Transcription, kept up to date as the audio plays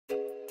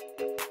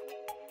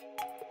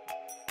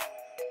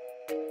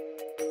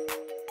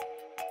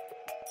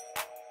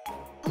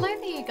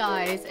there you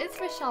guys, it's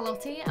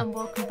MissCharlottie and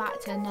welcome back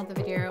to another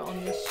video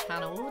on this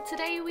channel.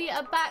 Today we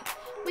are back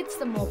with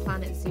some more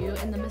Planet Zoo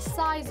in the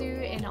Masai Zoo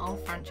in our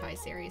franchise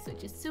series,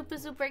 which is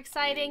super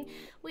exciting.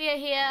 We are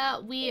here,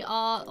 we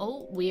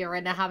are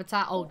in a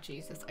habitat. Oh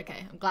Jesus,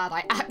 okay, I'm glad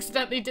I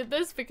accidentally did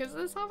this because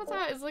this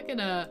habitat is looking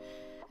a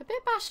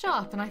bit bashed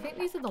up, and I think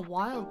these are the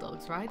wild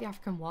dogs, right? The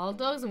African wild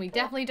dogs, and we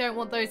definitely don't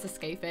want those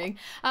escaping.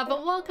 But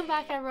welcome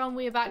back everyone,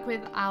 we are back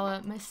with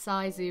our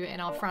Masai Zoo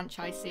in our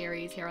franchise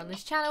series here on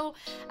this channel.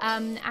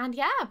 And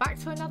yeah, back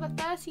to another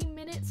 30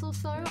 minutes or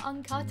so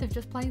uncut of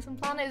just playing some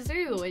Planet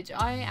Zoo, which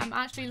I am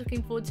actually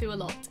looking forward to a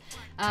lot.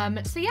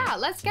 So yeah,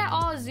 let's get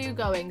our zoo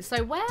going.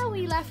 So where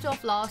we left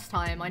off last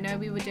time, I know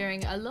we were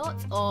doing a lot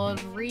of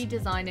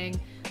redesigning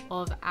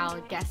of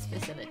our guest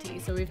facility.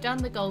 So we've done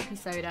the Gulpy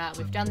Soda,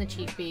 we've done the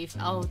cheap beef.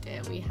 Oh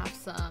dear, we have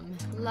some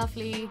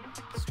lovely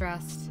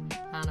stressed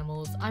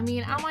animals. I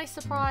mean, am I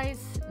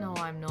surprised? No,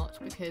 I'm not,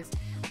 because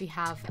we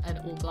have an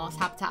all glass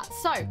habitat.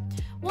 So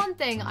one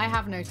thing I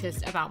have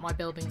noticed about my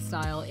building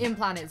style in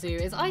Planet Zoo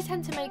is I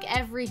tend to make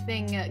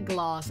everything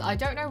glass. I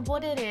don't know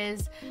what it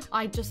is,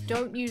 I just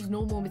don't use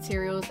normal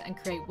materials and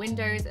create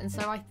windows, and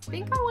so I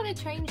think I want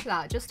to change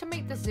that just to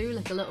make the zoo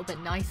look a little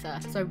bit nicer.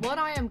 So what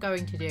I am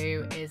going to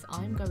do is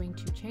I'm going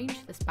to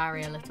change this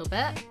barrier a little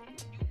bit,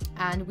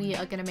 and we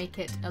are going to make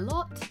it a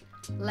lot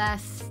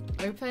less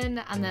open,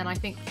 and then I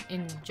think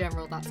in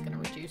general that's going to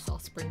reduce our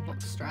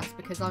springboks stress,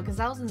 because our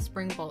gazelles and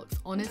springboks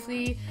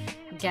honestly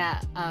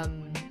get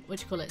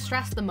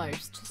stressed the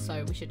most,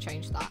 so we should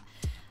change that.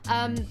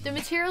 The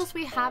materials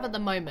we have at the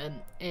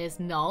moment is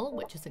null,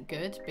 which isn't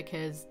good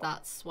because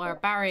that's where a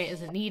barrier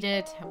isn't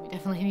needed, and we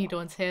definitely need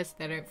ones here so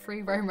they don't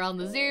free roam around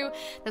the zoo.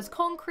 There's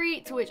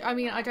concrete, which I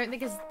mean I don't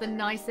think is the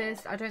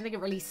nicest. I don't think it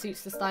really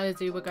suits the style of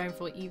zoo we're going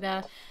for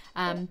either.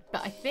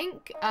 But I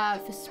think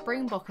for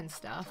springbok and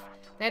stuff,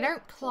 they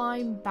don't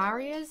climb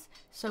barriers,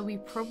 so we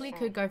probably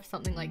could go for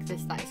something like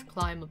this that is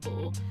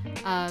climbable.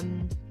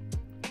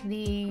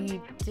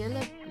 The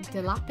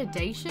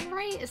dilapidation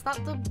rate, is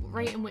that the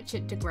rate in which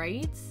it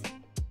degrades?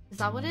 Is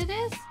that what it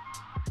is?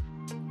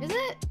 Is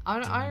it?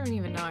 I don't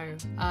even know.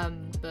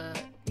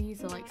 But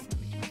these are like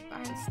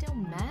semi-transparent, still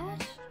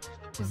mesh?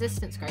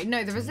 Resistance grade.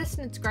 No, the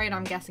resistance grade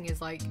I'm guessing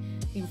is like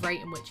the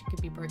rate in which it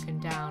could be broken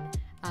down.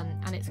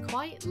 And it's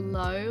quite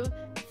low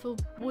for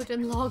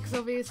wooden logs,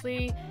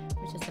 obviously,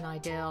 which isn't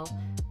ideal.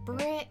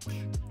 Brick,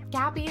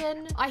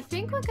 gabion. I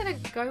think we're gonna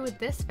go with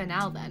this for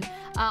now then.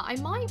 I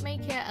might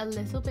make it a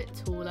little bit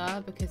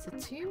taller because the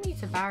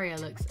 2-meter barrier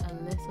looks a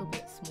little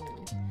bit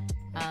small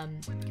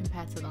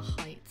compared to the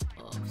height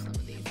of some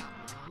of these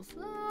animals.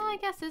 I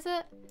guess, is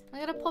it? I'm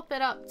gonna pop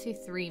it up to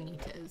 3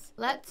 meters.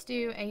 Let's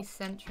do a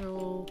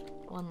central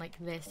one like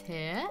this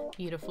here.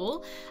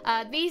 Beautiful.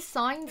 These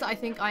signs, I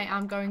think I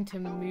am going to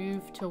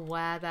move to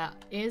where there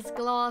is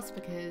glass,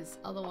 because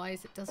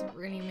otherwise it doesn't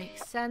really make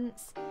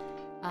sense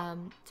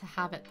to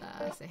have it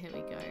there. So here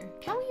we go.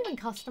 Can we even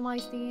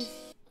customize these?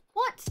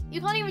 What?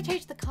 You can't even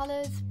change the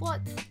colors?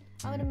 What?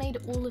 I would have made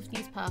all of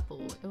these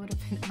purple. It would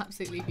have been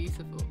absolutely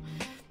beautiful.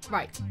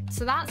 Right,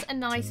 so that's a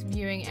nice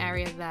viewing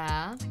area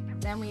there.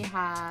 Then we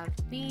have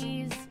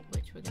these,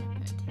 which we're gonna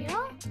put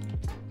here.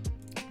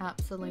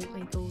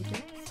 Absolutely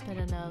gorgeous. Put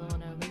another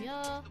one over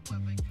here.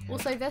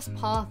 Also, this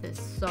path is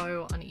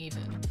so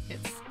uneven.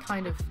 It's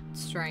kind of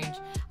strange.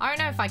 I don't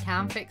know if I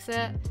can fix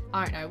it.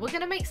 I don't know. We're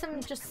gonna make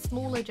some just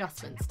small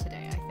adjustments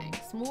today, I think.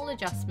 Small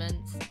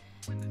adjustments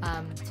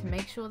to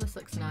make sure this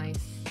looks nice.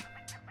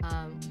 We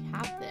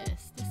have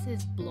this. This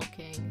is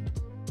blocking.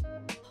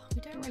 We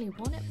don't really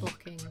want it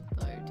blocking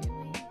though, do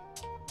we?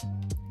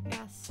 I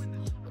guess.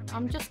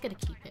 I'm just gonna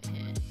keep it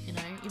here, you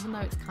know, even though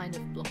it's kind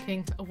of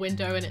blocking a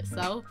window in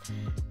itself.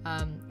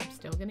 I'm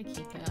still gonna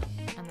keep it,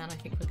 and then I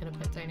think we're gonna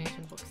put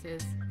donation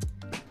boxes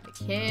like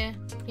here,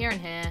 here,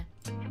 and here.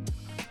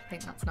 I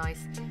think that's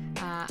nice.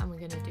 And we're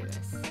gonna do a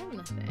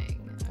similar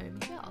thing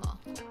over here.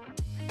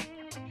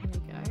 There we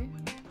go.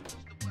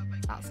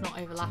 That's not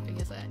overlapping,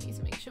 is it? I need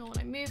to make sure when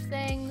I move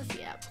things.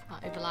 Yep,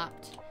 that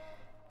overlapped.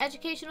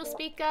 Educational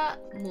speaker,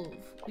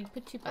 move. We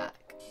put you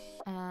back.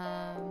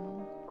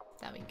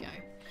 There we go.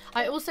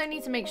 I also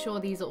need to make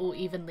sure these are all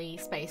evenly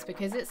spaced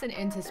because it's an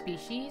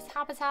interspecies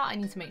habitat. I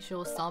need to make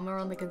sure some are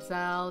on the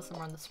gazelle, some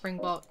are on the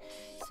springbok.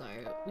 So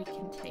we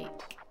can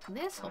take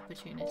this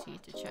opportunity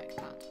to check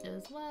that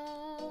as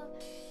well.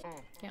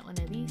 Get one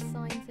of these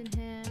signs in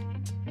here.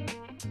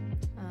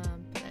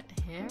 Put it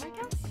here, I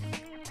guess.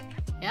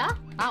 Yeah,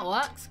 that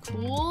works.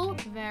 Cool.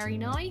 Very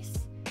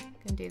nice.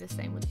 Can do the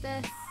same with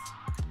this.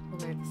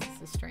 Although this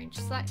is a strange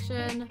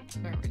section,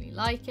 don't really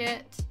like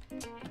it.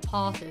 The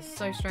path is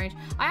so strange.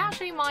 I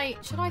actually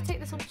might, should I take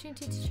this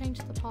opportunity to change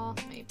the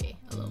path? Maybe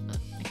a little bit.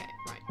 Okay,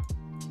 right.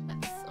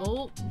 Let's,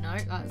 oh, no,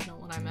 that is not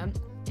what I meant.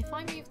 If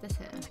I move this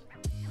here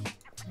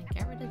and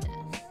get rid of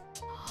this.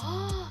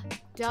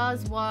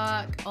 Does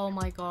work. Oh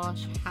my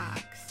gosh,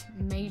 hacks.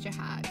 Major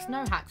hacks.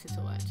 No hacks at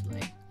all,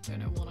 actually. Don't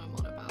know what I'm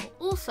on about.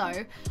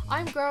 Also,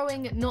 I'm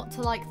growing not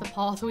to like the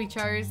path we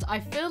chose.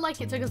 I feel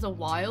like it took us a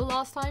while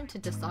last time to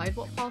decide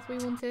what path we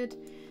wanted.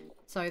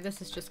 So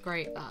this is just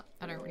great that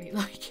I don't really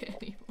like it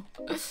anymore.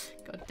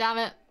 God damn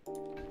it.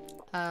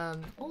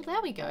 Oh,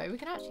 there we go. We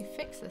can actually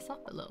fix this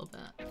up a little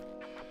bit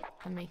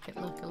and make it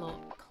look a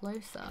lot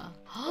closer.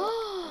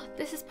 Oh,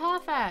 this is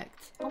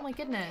perfect. Oh my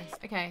goodness.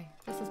 Okay,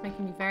 this is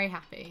making me very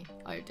happy.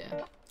 Oh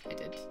dear,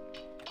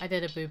 I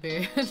did a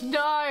boo-boo.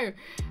 No.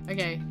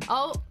 Okay.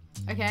 Oh,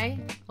 okay.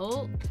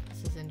 Oh,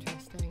 this is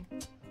interesting.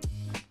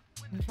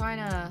 I'm trying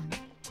to...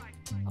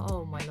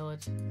 Oh my lord.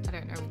 I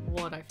don't know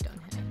what I've done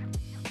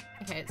here.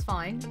 Okay, it's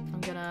fine.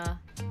 I'm gonna...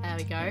 There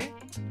we go.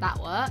 That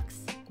works.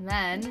 And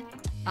then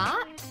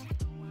that.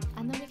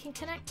 And then we can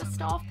connect the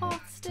staff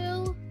path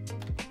still.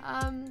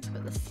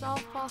 But the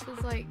staff path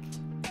is like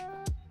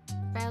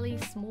fairly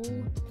small.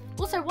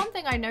 Also, one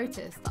thing I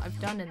noticed that I've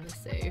done in the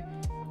zoo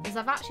is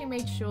I've actually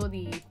made sure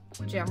the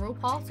general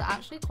paths are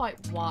actually quite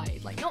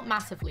wide, like not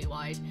massively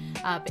wide,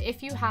 but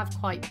if you have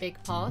quite big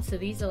paths, so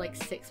these are like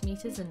 6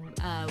 meters in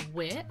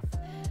width,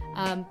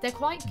 they're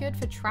quite good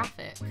for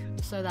traffic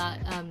so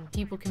that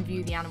people can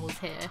view the animals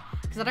here,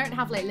 because I don't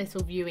have like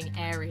little viewing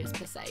areas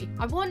per se.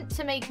 I want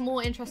to make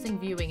more interesting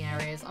viewing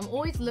areas. I'm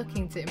always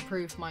looking to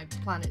improve my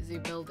Planet Zoo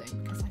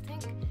building because I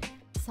think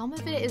some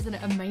of it isn't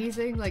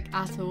amazing like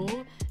at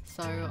all,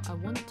 so I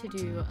want to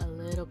do a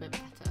little bit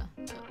better,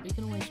 but we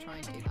can always try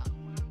and do that.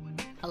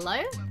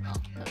 Hello? Oh,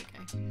 there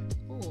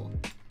we go. Oh,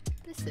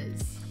 this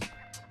is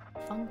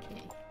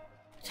funky.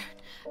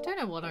 I don't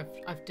know what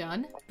I've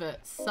done,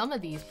 but some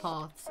of these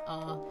paths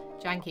are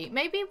janky.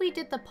 Maybe we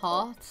did the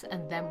paths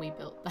and then we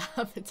built the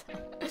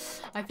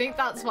habitat. I think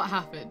that's what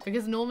happened,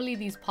 because normally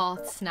these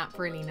paths snap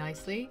really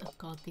nicely. Oh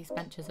god, these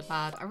benches are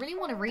bad. I really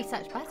want to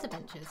research better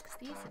benches, because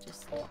these are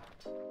just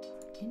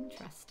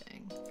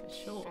interesting, for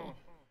sure.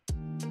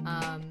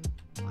 I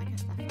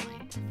guess they're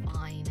fine. They're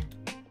fine.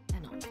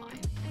 They're not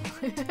fine.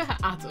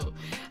 At all.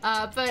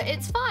 But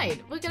it's fine.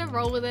 We're gonna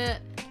roll with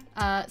it.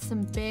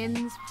 Some bins.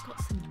 We've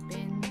got some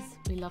bins.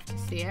 We love to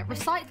see it.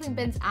 Recycling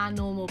bins and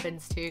normal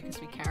bins too, because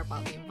we care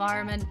about the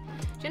environment.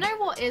 Do you know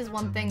what is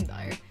one thing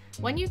though?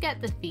 When you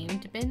get the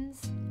themed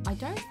bins, I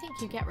don't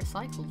think you get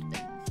recycling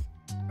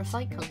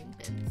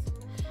bins.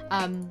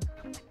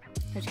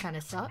 Which kind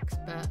of sucks,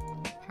 but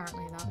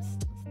apparently that's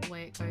the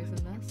way it goes in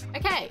this.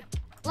 Okay,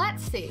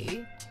 let's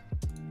see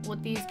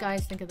what these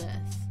guys think of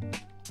this.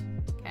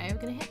 Okay, we're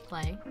gonna hit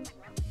play. We're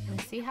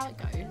gonna see how it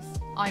goes.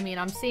 I mean,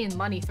 I'm seeing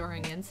money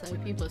throwing in, so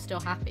people are still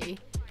happy.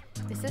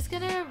 Is this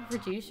gonna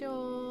reduce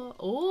your...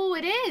 Oh,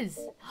 it is!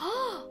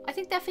 I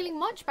think they're feeling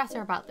much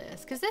better about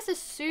this, because this is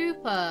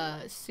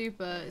super,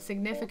 super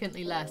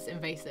significantly less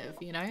invasive,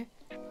 you know?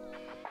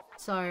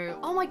 So,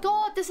 oh my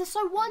god, this is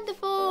so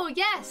wonderful!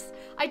 Yes!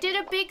 I did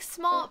a big,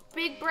 smart,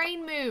 big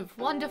brain move.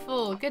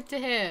 Wonderful, good to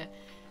hear.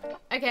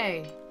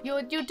 Okay,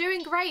 you're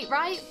doing great,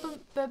 right?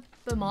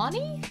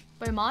 Bomani?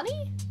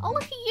 Oh,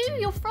 look at you,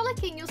 you're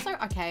frolicking, you're so...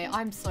 Okay,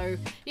 I'm so...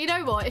 You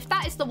know what, if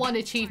that is the one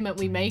achievement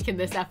we make in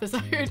this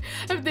episode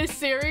of this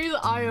series,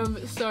 I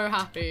am so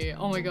happy.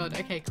 Oh my god,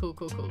 okay, cool.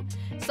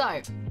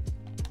 So,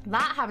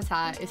 that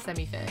habitat is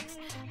semi-fixed.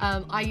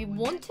 I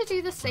want to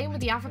do the same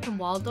with the African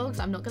wild dogs,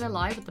 I'm not gonna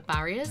lie, with the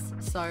barriers.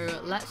 So,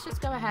 let's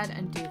just go ahead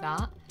and do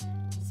that.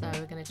 So,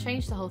 we're gonna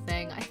change the whole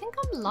thing. I think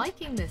I'm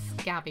liking this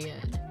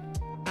gabion.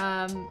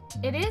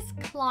 It is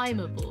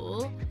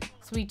climbable,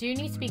 so we do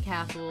need to be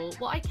careful.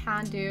 What I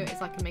can do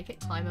is I can make it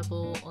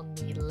climbable on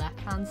the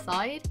left-hand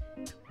side,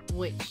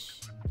 which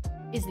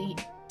is the...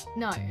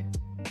 No.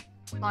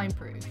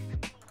 Climb-proof.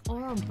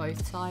 Or on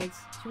both sides.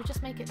 Should we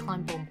just make it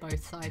climbable on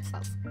both sides?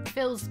 That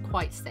feels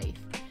quite safe.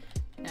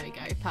 There we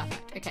go.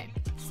 Perfect. Okay.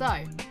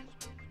 So,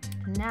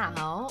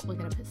 now we're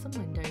going to put some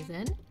windows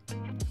in.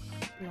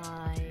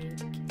 Like,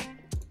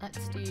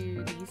 let's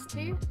do these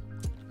two.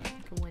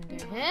 Like a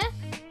window here.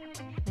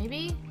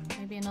 Maybe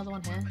another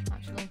one here,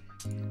 actually.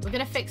 We're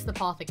gonna fix the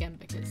path again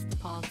because the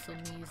paths on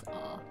these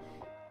are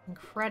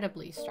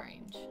incredibly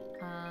strange.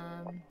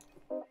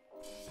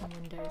 Some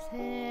windows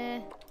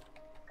here.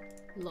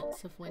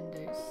 Lots of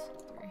windows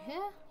through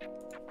here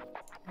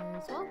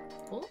as well.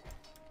 Oh,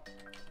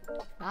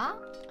 that,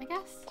 I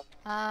guess.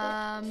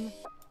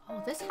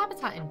 Oh, this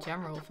habitat in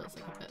general feels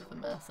like a bit of a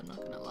mess, I'm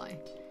not gonna lie.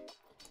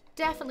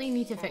 Definitely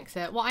need to fix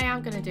it. What I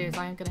am gonna do is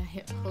I am gonna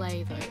hit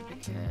play though,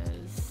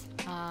 because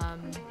I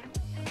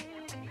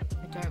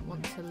don't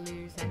want to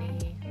lose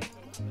any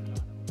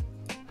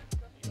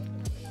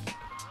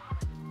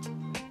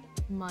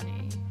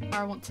money. Or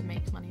I want to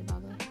make money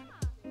rather.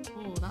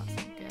 Oh, that's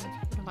not good.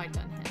 What have I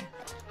done here?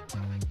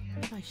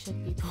 Maybe I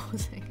should be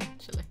pausing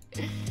actually.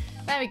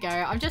 There we go.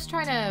 I'm just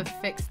trying to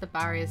fix the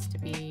barriers to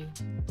be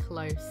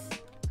close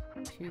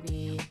to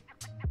the...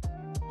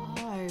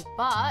 Oh,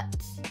 but...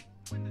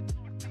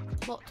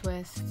 Plot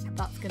twist,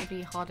 that's going to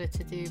be harder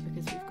to do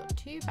because we've got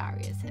 2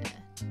 barriers here,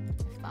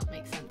 if that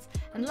makes sense.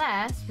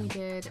 Unless we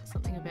did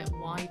something a bit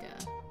wider.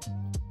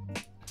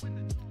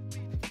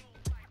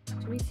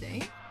 Do we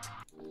see?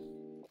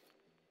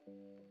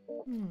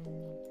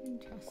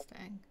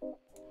 Interesting.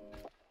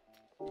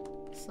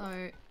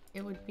 So,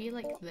 it would be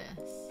like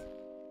this.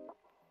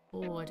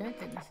 Oh, I don't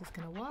think this is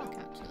going to work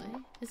actually.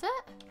 Is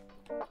it?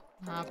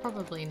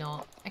 Probably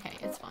not. Okay,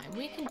 it's fine.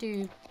 We can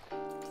do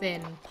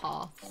thin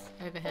paths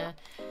over here.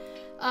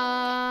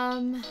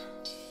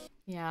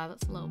 Yeah,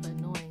 that's a little bit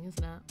annoying,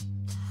 isn't it?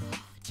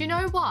 Do you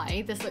know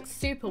why this looks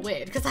super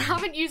weird? Because I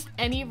haven't used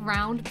any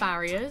round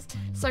barriers.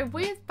 So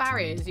with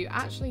barriers, you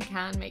actually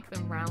can make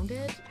them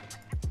rounded.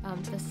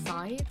 The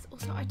sides.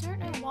 Also, I don't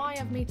know why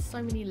I've made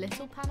so many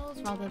little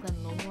panels rather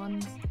than long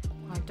ones.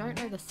 I don't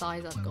know the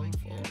size I've gone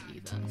for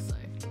either, so...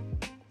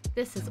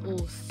 This is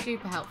all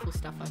super helpful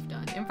stuff I've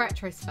done. In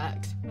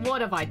retrospect, what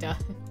have I done?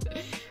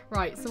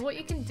 Right, so what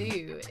you can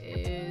do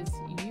is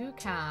you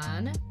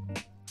can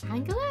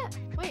angle it?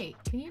 Wait,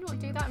 can you not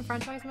do that in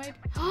franchise mode?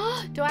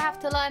 Do I have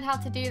to learn how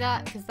to do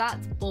that? Because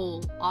that's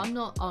bull. I'm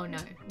not, oh no.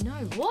 No,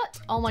 what?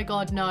 Oh my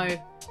god, no.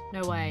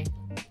 No way.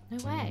 No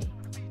way.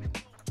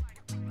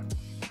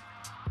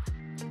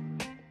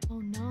 Oh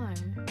no.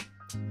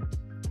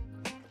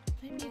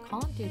 Maybe you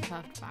can't do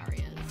curved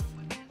barriers.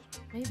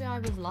 Maybe I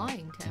was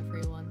lying to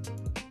everyone. Oh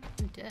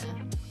dear.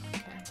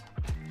 Okay.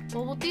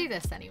 Well, we'll do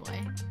this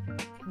anyway.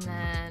 And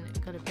then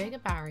we've got a bigger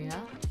barrier.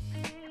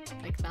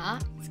 Like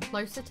that. It's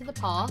closer to the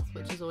path,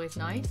 which is always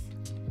nice.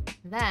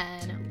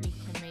 Then we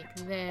can make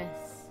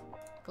this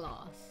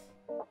glass.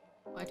 Well,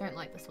 I don't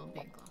like this one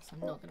being glass.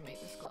 I'm not going to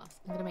make this glass.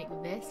 I'm going to make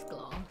this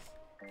glass.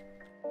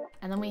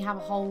 And then we have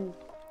a whole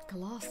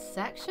glass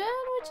section,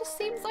 which just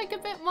seems like a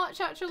bit much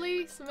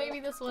actually. So maybe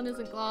this one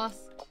isn't glass.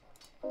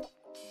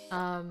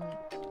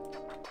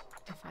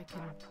 If I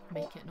can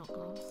make it not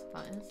glass,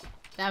 that is.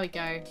 There we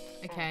go.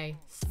 Okay,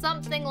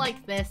 something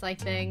like this, I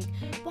think.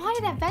 Why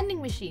are there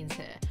vending machines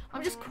here?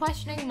 I'm just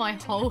questioning my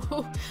whole,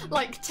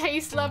 like,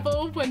 taste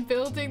level when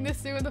building this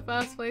zoo in the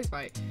first place.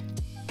 Right.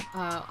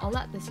 I'll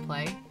let this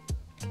play,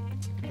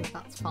 because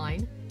that's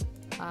fine.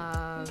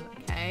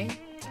 Okay.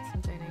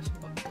 Some donation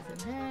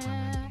boxes in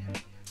here.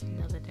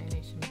 Another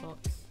donation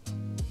box.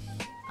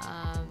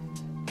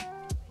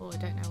 Oh, I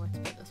don't know where to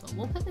put this one.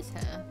 We'll put this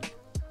here.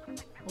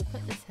 We'll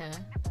put this here.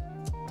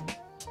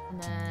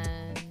 And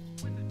then...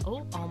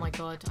 Oh my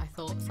god, I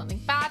thought something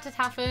bad had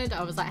happened.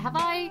 I was like, have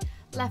I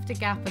left a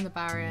gap in the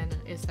barrier? And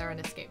is there an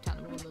escaped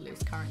animal on the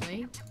loose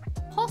currently?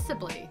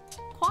 Possibly.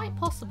 Quite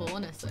possible,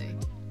 honestly.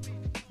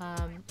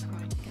 Right,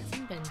 get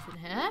some bins in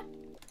here.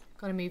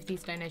 Gotta move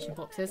these donation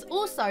boxes.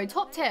 Also,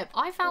 top tip,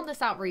 I found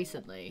this out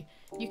recently.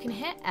 You can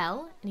hit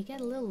L and you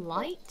get a little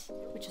light,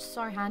 which is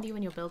so handy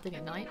when you're building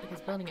at night, because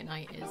building at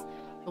night is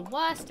the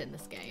worst in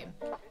this game.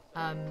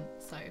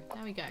 So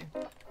there we go.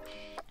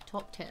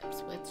 Top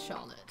tips with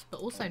Charlotte, but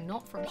also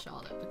not from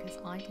Charlotte because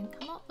I didn't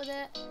come up with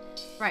it.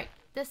 Right,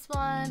 this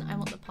one, I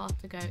want the path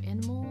to go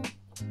in more.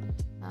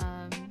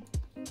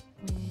 We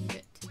need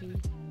it to be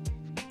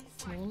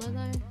smaller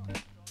though.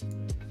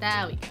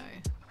 There we go.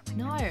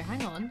 No,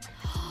 hang on.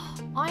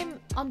 I'm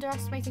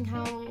underestimating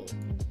how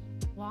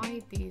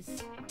wide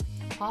these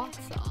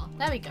paths are.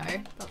 There we go.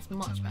 That's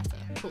much better.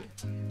 Cool.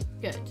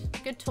 Good.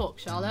 Good talk,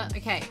 Charlotte.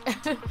 Okay.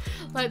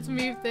 Let's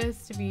move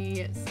this to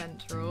be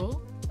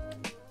central.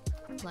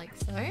 Like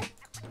so. And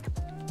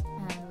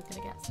we're going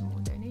to get some more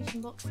donation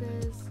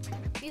boxes.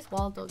 These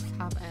wild dogs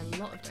have a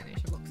lot of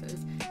donation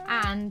boxes.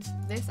 And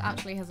this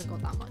actually hasn't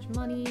got that much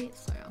money.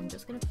 So I'm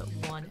just going to put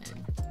one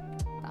in.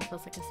 That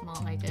feels like a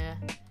smart idea.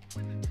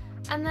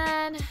 And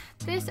then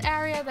this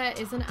area, there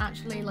isn't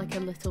actually like a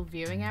little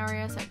viewing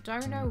area. So I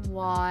don't know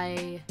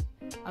why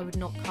I would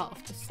not cut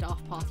off the staff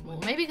path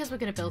more. Maybe because we're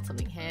going to build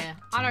something here.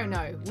 I don't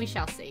know. We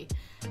shall see.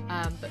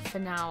 But for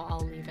now,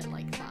 I'll leave it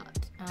like that.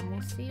 And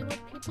we'll see what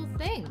people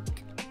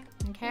think.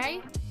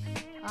 Okay?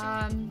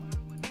 I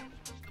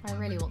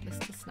really want this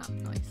to snap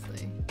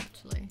nicely,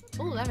 actually.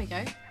 Oh, there we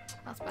go.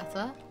 That's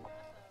better.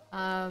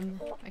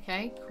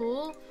 Okay,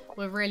 cool.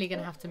 We're really going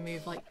to have to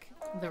move, like,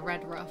 the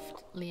red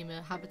ruffed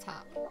lemur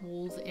habitat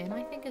walls in,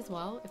 I think, as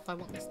well, if I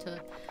want this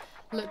to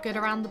look good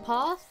around the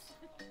path.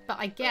 But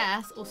I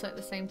guess, also at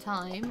the same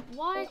time,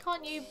 why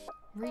can't you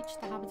reach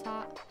the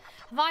habitat?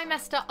 Have I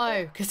messed up?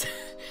 Oh, because...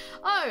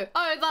 oh,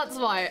 that's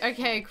why.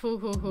 Okay,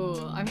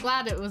 cool. I'm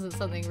glad it wasn't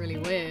something really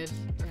weird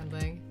or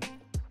something.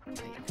 Yikes,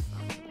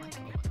 that wasn't my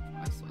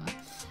fault, I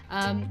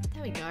swear.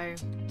 There we go.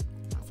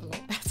 That's a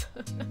lot better.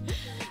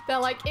 They're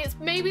like, it's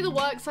maybe the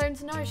work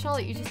zones. No,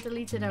 Charlotte, you just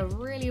deleted a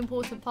really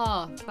important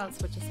path.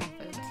 That's what just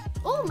happened.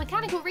 Oh,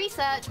 mechanical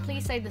research.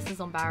 Please say this is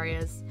on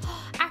barriers.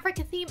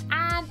 Africa theme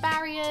and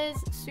barriers.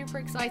 Super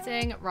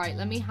exciting. Right,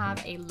 let me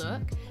have a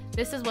look.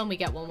 This is when we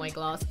get one-way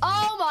glass.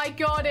 Oh my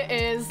god, it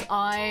is.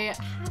 Happy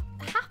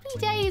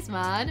days,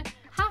 man.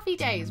 Happy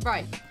days.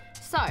 Right.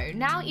 So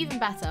now even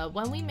better,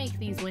 when we make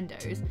these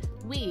windows,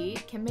 we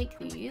can make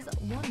these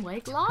one-way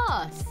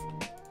glass.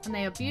 And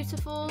they are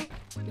beautiful.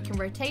 We can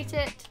rotate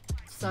it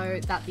so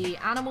that the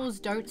animals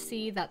don't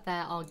see that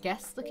there are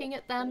guests looking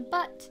at them,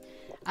 but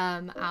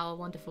our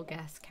wonderful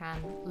guests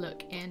can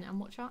look in and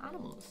watch our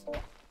animals,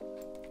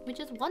 which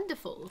is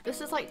wonderful.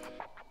 This is like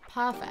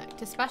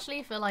perfect,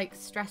 especially for like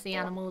stressy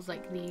animals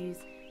like these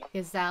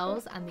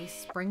gazelles and these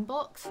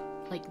springboks.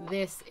 Like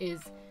this is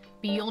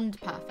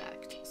beyond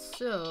perfect.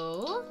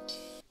 So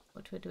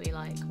what would we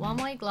like?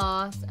 One-way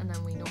glass, and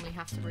then we normally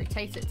have to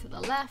rotate it to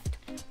the left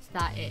so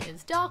that it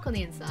is dark on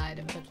the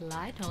inside but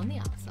light on the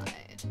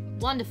outside.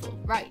 Wonderful.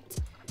 Right,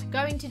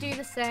 going to do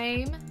the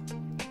same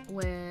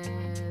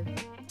with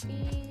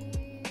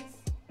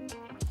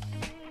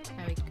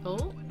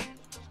Cool.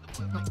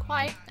 Not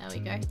quite. There we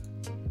go.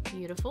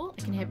 Beautiful.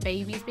 I can hear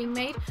babies being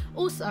made.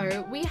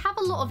 Also, we have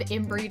a lot of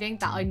inbreeding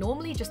that I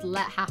normally just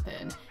let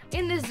happen.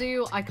 In the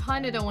zoo, I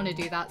kind of don't want to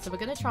do that, so we're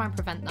going to try and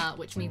prevent that,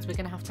 which means we're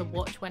going to have to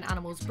watch when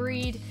animals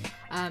breed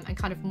and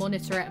kind of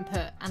monitor it and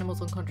put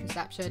animals on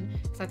contraception,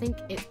 because I think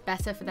it's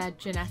better for their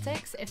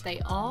genetics if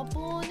they are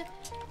born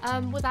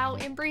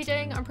without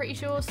inbreeding, I'm pretty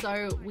sure,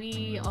 so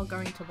we are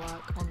going to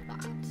work on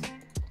that.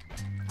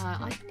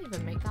 I didn't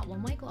even make that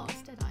one-way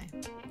glass, did I?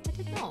 I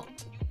did not.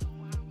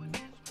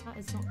 That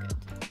is not good.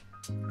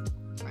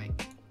 Right.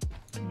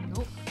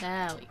 Nope.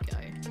 There we go.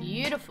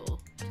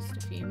 Beautiful. Just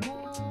a few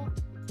more.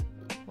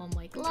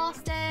 One-way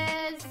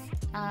glasses.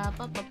 There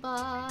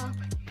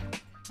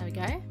we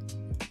go.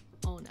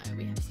 Oh no,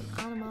 we have some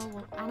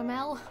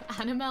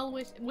animal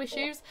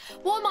issues.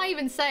 What am I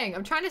even saying?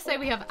 I'm trying to say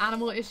we have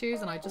animal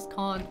issues and I just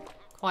can't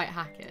quite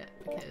hack it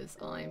because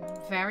I'm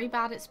very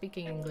bad at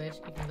speaking English,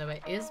 even though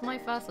it is my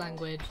first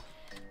language.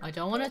 I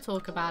don't want to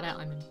talk about it.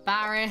 I'm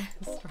embarrassed.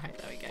 Right,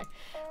 there we go.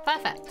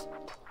 Perfect.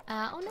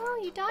 Oh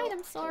no, you died.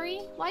 I'm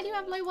sorry. Why do you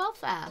have low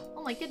welfare?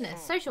 Oh my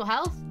goodness. Social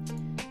health.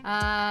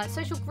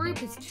 Social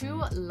group is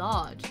too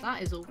large.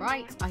 That is all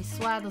right. I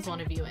swear there's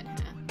one of you in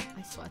here.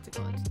 I swear to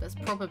God. There's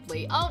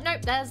probably... Oh, no,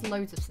 there's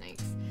loads of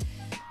snakes.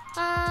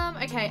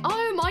 Okay.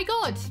 Oh my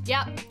God.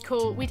 Yep,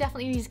 cool. We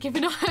definitely need to keep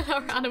an eye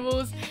on our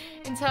animals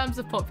in terms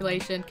of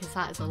population because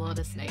that is a lot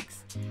of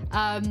snakes.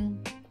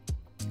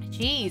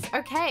 Jeez.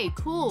 Okay,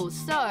 cool.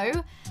 So,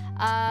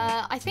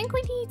 I think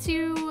we need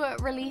to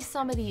release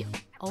some of the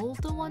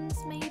older ones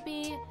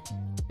maybe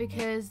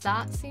because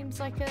that seems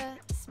like a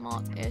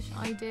smart-ish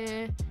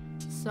idea.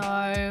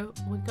 So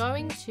we're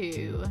going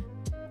to...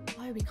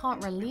 Oh, we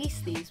can't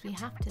release these. We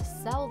have to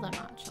sell them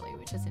actually,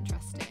 which is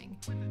interesting.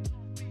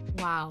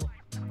 Wow.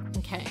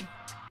 Okay.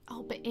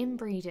 Oh, but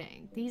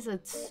inbreeding. These are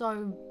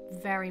so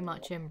very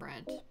much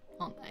inbred,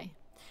 aren't they?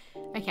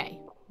 Okay,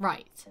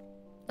 right.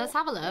 Let's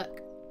have a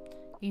look.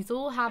 These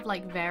all have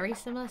like very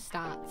similar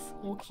stats.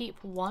 We'll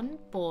keep one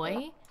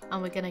boy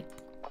and we're gonna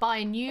buy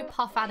a new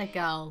puff adder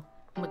girl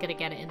and we're gonna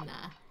get it in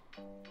there.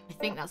 I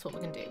think that's what we're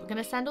gonna do. We're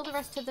gonna send all the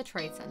rest to the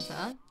trade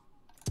center.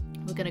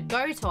 We're gonna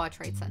go to our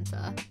trade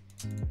center,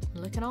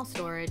 look in our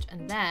storage,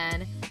 and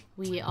then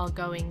we are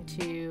going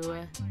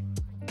to...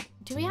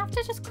 Do we have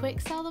to just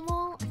quick sell them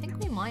all? I think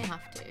we might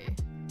have to.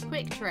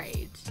 Quick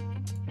trade.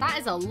 That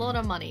is a lot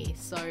of money,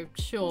 so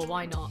sure,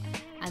 why not?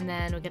 And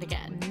then we're gonna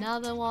get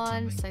another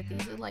one. So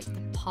these are like the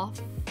puff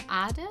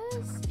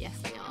adders? Yes,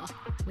 they are.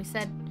 I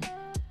said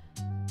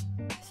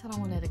I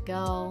wanted a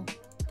girl,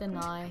 didn't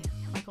I?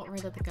 I got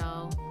rid of the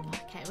girl.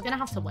 Okay, we're gonna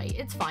have to wait.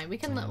 It's fine.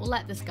 We'll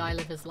let this guy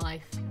live his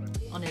life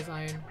on his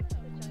own.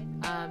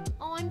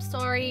 Oh, I'm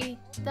sorry.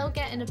 They'll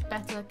get in a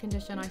better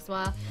condition, I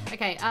swear.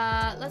 Okay,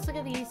 let's look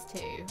at these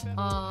two.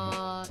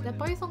 They're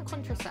both on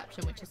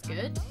contraception, which is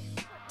good.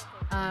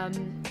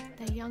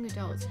 They're young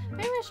adults.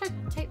 Maybe I should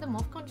take them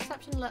off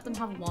contraception and let them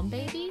have one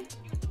baby.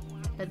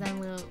 But then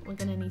we're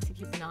gonna need to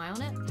keep an eye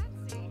on it.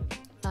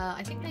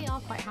 I think they are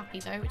quite happy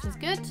though, which is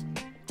good.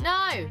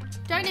 No!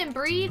 Don't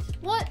inbreed!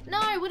 What? No,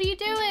 what are you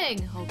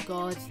doing? Oh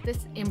God,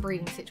 this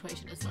inbreeding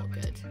situation is not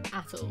good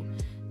at all.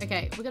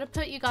 Okay, we're gonna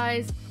put you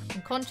guys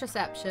on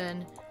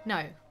contraception.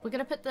 No, we're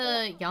gonna put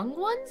the young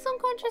ones on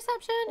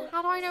contraception?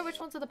 How do I know which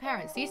ones are the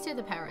parents? These two are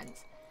the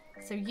parents.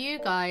 So you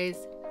guys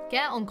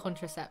get on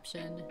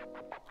contraception,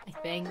 I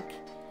think.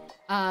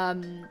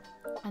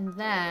 And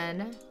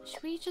then,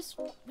 we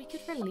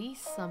could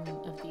release some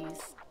of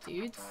these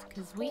dudes,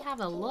 because we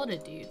have a lot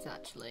of dudes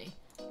actually.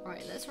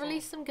 Right, let's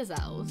release some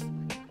gazelles,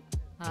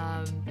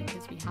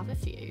 because we have a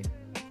few.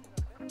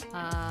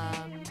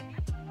 And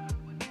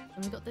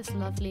we've got this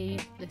lovely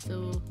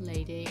little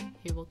lady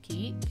who we'll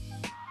keep.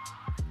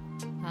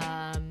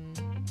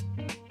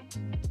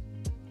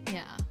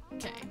 Yeah,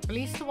 okay.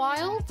 Release the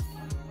wild?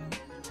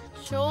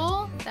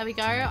 Sure, there we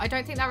go. I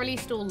don't think that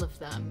released all of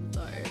them,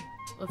 though,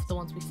 of the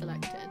ones we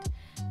selected.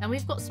 And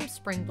we've got some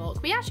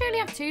springbok. We actually only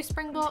have 2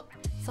 springbok,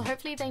 so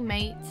hopefully they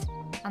mate,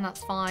 and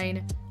that's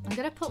fine. I'm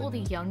gonna put all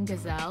the young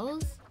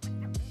gazelles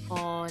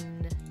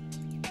on...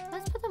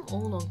 Let's put them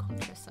all on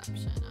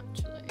contraception,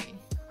 actually.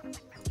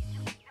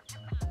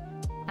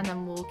 And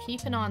then we'll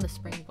keep an eye on the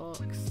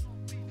springboks.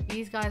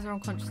 These guys are on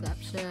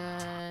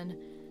contraception.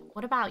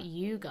 What about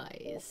you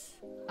guys?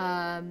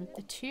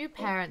 The 2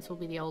 parents will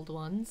be the older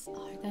ones.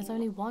 Oh, there's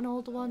only one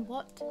older one.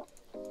 What?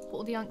 Put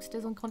all the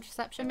youngsters on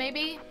contraception,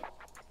 maybe?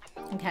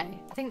 Okay,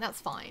 I think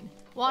that's fine.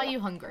 Why are you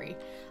hungry?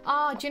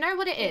 Do you know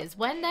what it is?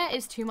 When there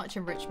is too much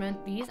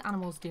enrichment, these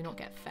animals do not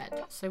get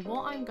fed. So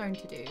what I'm going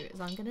to do is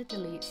I'm going to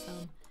delete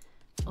some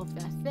of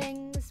their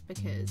things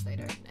because they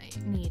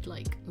don't need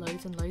like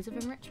loads and loads of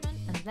enrichment.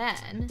 And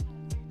then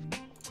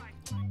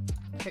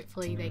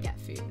hopefully they get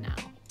food now.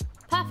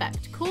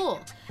 Perfect, cool.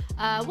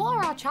 What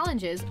are our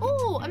challenges?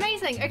 Oh,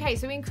 amazing. Okay,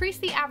 so we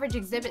increased the average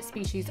exhibit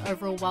species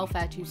overall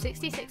welfare to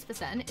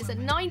 66%. It's at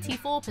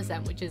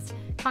 94%, which is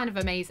kind of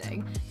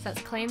amazing. So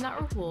let's claim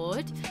that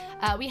reward.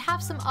 We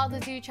have some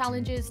other zoo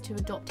challenges to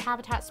adopt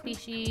habitat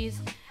species.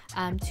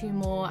 2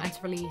 more, and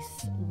to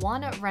release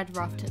 1 red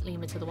ruffed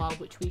lemur to the wild,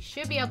 which we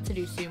should be able to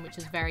do soon, which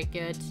is very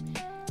good.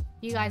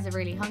 You guys are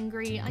really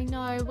hungry. I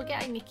know, we're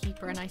getting a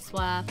keeper, and I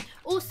swear.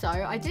 Also,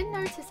 I did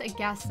notice a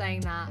guest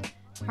saying that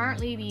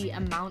apparently the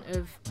amount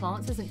of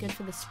plants isn't good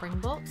for the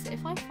springboks.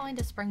 If I find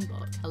a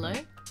springbok, hello?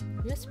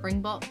 You a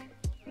springbok?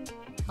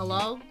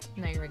 Hello?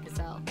 No, you're a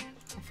gazelle.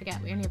 I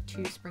forget, we only have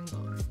 2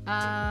 springboks.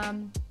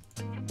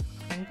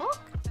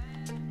 Springbok?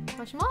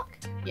 Question mark?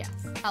 Yes.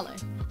 Hello.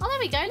 Oh, there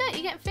we go. Look,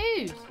 you get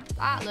food.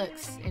 That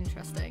looks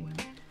interesting.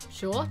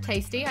 Sure.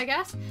 Tasty, I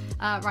guess.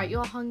 Right,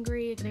 you're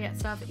hungry. You're gonna get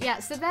served. Yeah,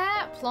 so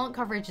their plant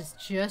coverage is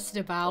just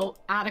about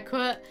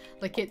adequate.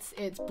 Like, it's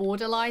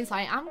borderline. So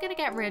I am gonna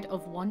get rid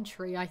of 1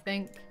 tree, I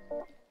think.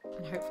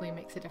 And hopefully it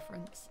makes a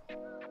difference. Can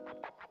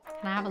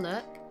I have a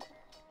look?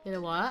 Did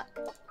it work?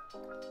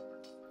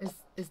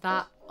 Is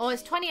that... Oh,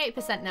 it's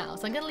 28% now,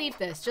 so I'm going to leave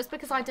this just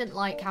because I didn't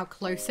like how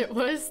close it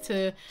was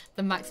to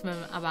the maximum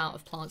amount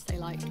of plants they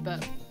liked.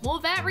 But more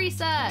vet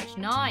research!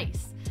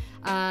 Nice!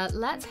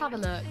 Let's have a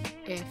look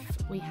if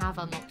we have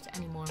unlocked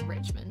any more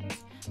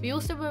enrichment. We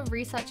also were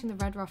researching the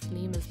red ruffed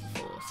lemurs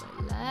before, so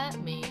let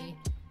me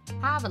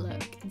have a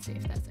look and see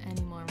if there's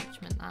any more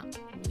enrichment that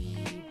we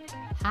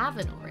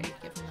haven't already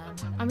given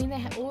them. I mean,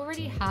 they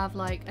already have,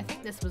 like... I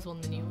think this was one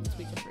of the new ones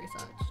we just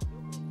researched.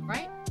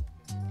 Right?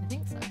 I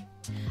think so.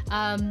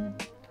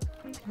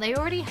 They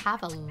already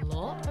have a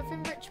lot of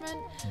enrichment.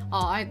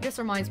 Oh, this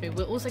reminds me,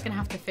 we're also going to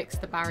have to fix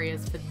the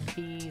barriers for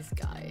these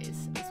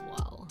guys as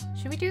well.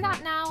 Should we do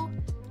that now?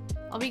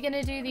 Are we going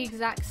to do the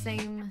exact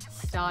same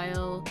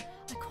style?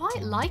 I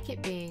quite like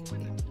it being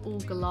all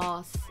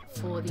glass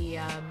for the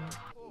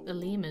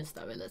lemurs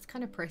though. It looks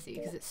kind of pretty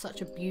because it's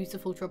such a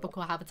beautiful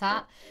tropical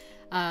habitat.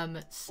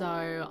 So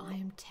I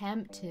am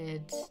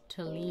tempted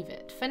to leave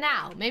it for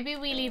now. Maybe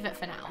we leave it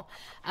for now.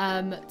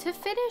 To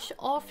finish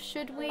off,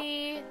 should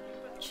we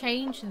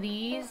change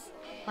these?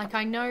 Like,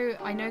 I know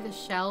the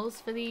shells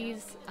for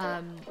these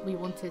we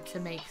wanted to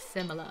make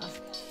similar.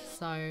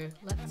 So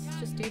let's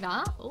just do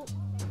that. Oh,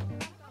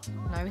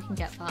 no, we can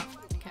get that.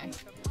 Okay.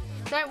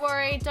 Don't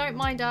worry, don't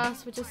mind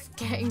us. We're just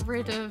getting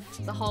rid of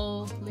the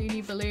whole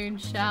loony balloon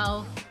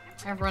shell.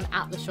 Everyone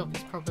at the shop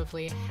is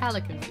probably hella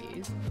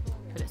confused,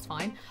 but it's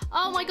fine.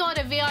 Oh my god,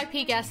 a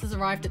VIP guest has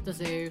arrived at the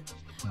zoo.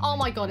 Oh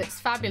my god, it's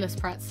Fabulous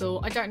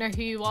Pretzel. I don't know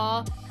who you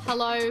are.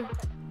 Hello.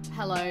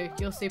 Hello,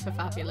 you're super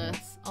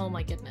fabulous. Oh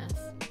my goodness.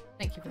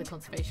 Thank you for the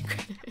conservation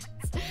credits.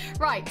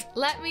 Right,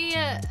 let me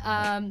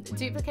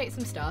duplicate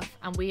some stuff,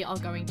 and we are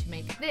going to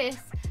make this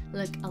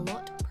look a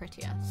lot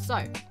prettier.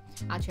 So,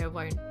 actually I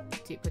won't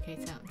duplicate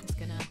it. I'm just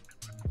gonna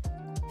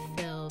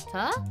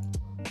filter.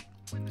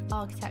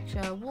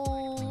 Architecture,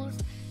 walls,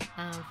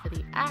 and for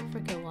the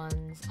Africa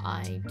ones,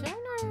 I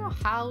don't know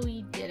how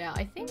we did it.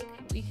 I think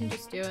we can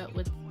just do it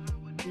with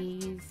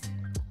these.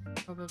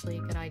 Probably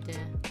a good idea.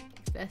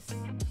 Like this.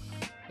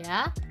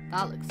 Yeah,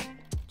 that looks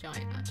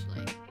giant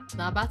actually. Is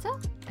that better?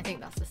 I think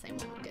that's the same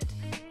one we did.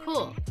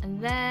 Cool.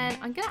 And then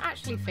I'm gonna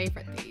actually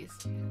favorite these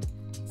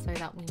so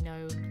that we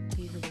know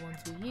these are the ones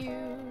we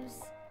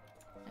use.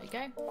 There we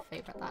go.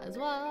 Favorite that as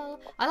well.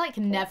 I like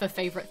never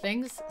favorite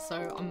things, so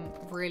I'm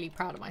really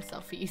proud of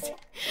myself for using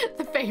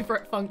the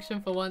favorite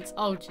function for once.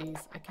 Oh geez,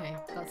 okay,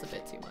 that's a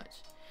bit too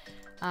much.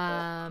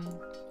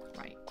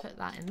 Right, put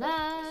that in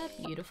there.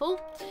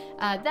 Beautiful.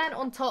 Then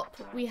on top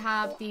we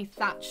have the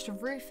thatched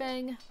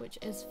roofing, which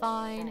is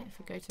fine. If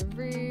we go to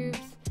roofs,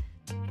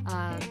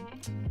 I'm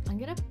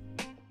gonna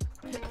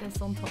put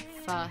this on top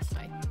first,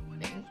 I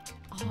think.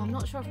 Oh, I'm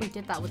not sure if we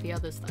did that with the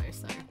others though,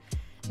 so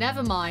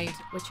never mind,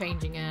 we're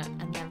changing it.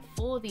 And then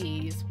for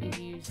these, we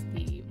use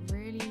the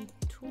really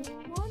tall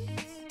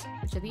ones,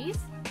 which are these.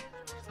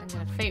 So I'm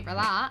going to favorite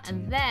that.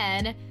 And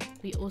then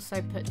we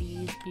also put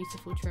these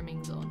beautiful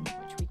trimmings on,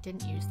 which we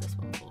didn't use this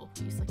one for.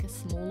 We used like a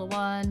smaller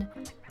one.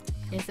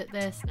 Is it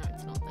this? No,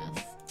 it's not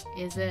this.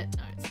 Is it?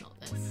 No, it's not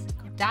this.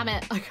 God damn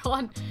it, I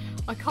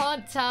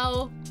can't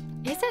tell.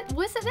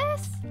 Was it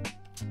this?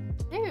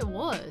 Maybe it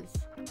was.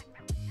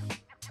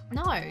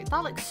 No,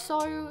 that looks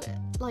so,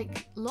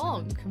 like,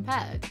 long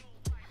compared.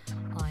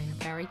 I'm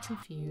very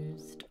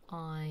confused.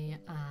 I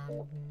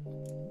am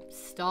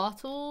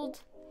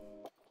startled.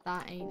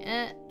 That ain't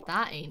it.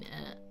 That ain't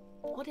it.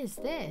 What is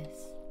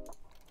this?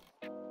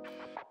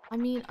 I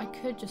mean, I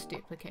could just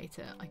duplicate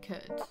it. I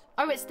could.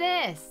 Oh, it's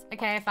this.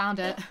 Okay, I found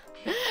it.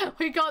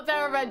 We got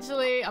there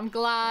eventually. I'm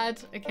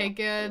glad. Okay,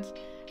 good.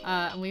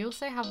 And we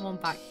also have one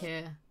back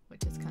here,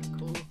 which is kind of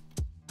cool.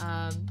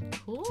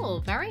 Cool.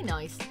 Very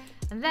nice.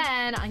 And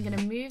then I'm going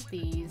to move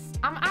these.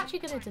 I'm actually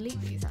going to delete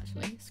these,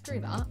 actually.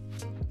 Screw that.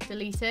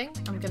 Deleting.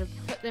 I'm going to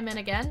put them in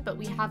again, but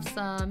we have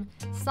some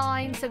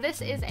signs. So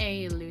this is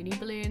a loony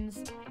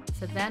balloons.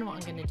 So then what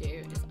I'm going to do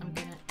is I'm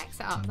going to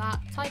exit out of that,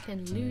 type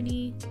in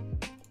loony,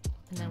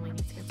 and then we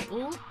need to go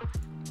to all.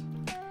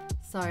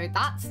 So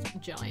that's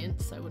giant,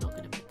 so we're not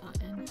going to put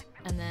that in.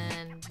 And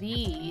then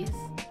these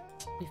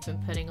we've been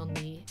putting on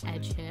the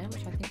edge here,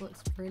 which I think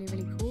looks really,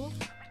 really cool.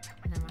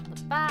 And then around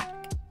the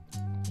back,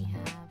 we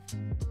have...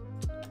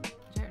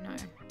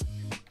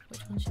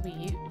 Which one should we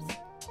use?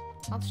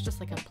 That's just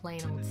like a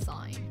plain old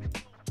sign.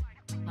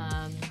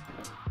 I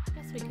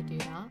guess we could do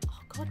that.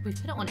 Oh god, we've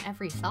put it on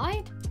every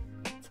side?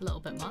 It's a little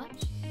bit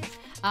much.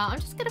 I'm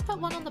just gonna put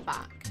one on the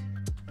back.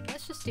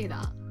 Let's just do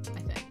that, I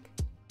think.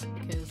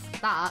 Because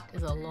that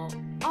is a lot.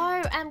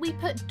 Oh, and we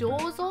put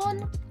doors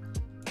on?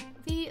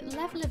 The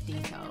level of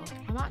detail.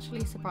 I'm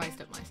actually surprised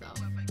at myself.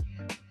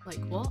 Like,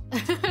 what?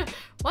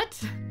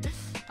 What?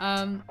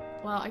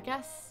 Well, I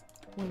guess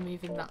we're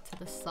moving that to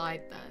the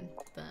side then,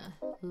 the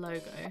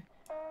logo.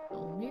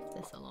 We'll move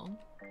this along.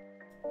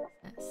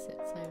 That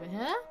sits over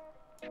here.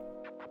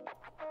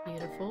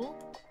 Beautiful.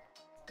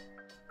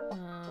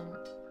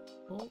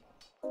 Oh.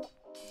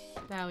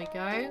 There we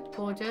go.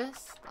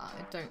 Gorgeous. I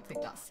don't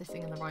think that's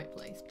sitting in the right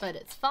place, but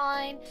it's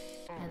fine.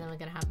 And then we're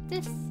gonna have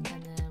this, and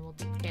then we'll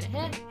duplicate it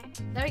here.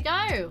 There we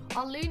go.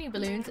 Our loony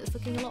balloons, it's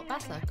looking a lot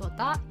better. Got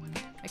that?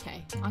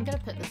 Okay, I'm gonna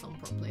put this on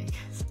properly.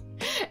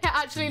 It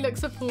actually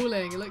looks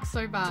appalling. It looks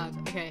so bad.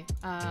 Okay,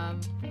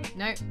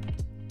 nope.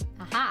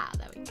 Haha,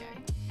 there we go.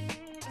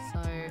 So,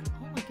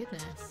 oh my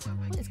goodness.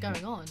 What is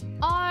going on?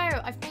 Oh,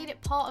 I've made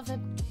it part of a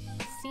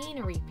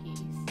scenery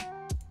piece,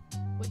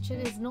 which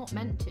it is not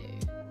meant to.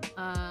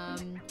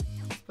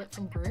 Split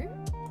from group.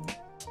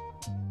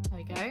 There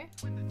we go.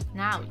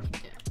 Now we can do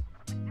it.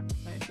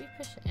 So if we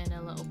push it in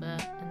a little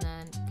bit, and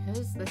then,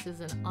 because this is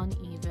an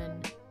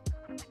uneven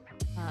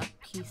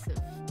piece of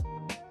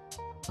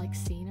like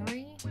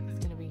scenery, it's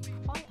gonna be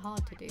quite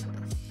hard to do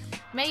this.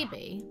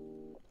 Maybe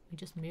we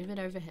just move it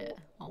over here.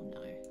 Oh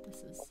no,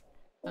 this is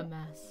a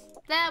mess.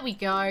 There we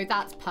go.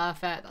 That's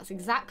perfect. That's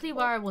exactly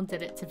where I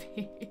wanted it to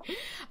be.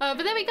 But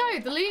there we go.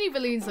 The loony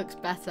balloons looks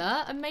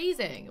better.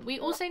 Amazing. We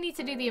also need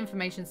to do the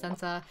information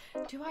center.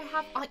 Do I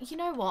have? You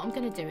know what? I'm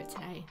gonna do it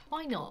today.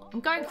 Why not? I'm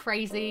going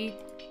crazy.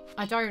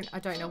 I don't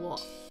know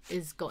what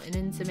is gotten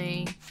into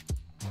me.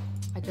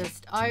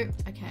 Oh,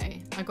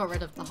 okay. I got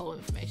rid of the whole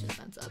information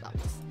center.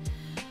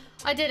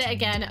 I did it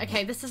again.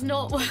 Okay, this is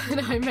not what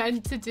I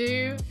meant to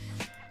do.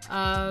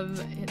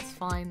 It's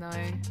fine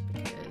though,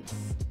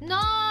 because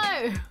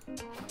no!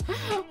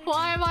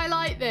 Why am I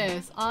like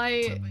this?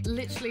 I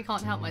literally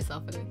can't help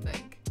myself, I don't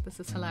think. This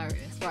is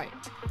hilarious. Right.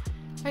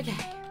 Okay.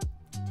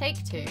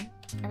 Take two.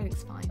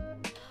 Everything's fine.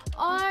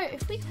 Oh,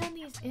 if we turn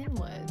these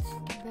inwards,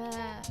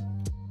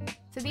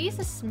 so these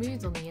are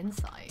smooth on the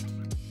inside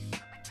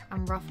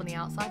and rough on the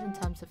outside in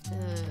terms of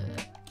the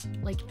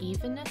like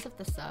evenness of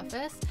the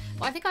surface.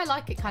 But I think I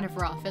like it kind of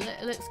rough.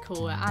 It looks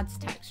cool. It adds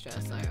texture,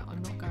 so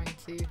I'm not going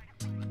to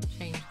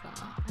change that.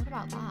 What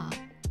about that?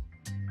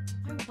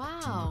 Oh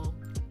wow.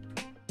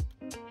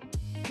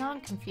 Now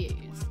I'm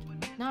confused.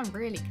 Now I'm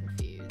really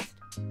confused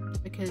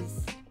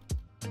because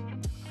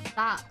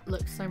that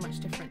looks so much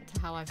different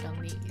to how I've done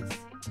these.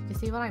 Do you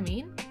see what I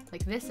mean?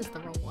 Like this is the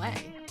wrong way,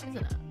 isn't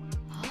it?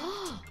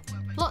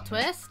 Plot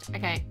twist.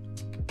 Okay.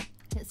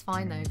 It's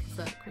fine though, because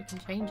look, we can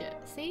change it.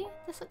 See?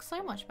 This looks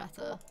so much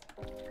better.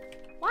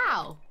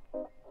 Wow.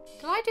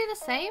 Did I do the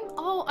same?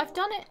 Oh, I've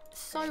done it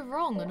so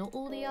wrong on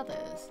all the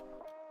others.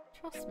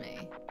 Trust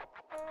me.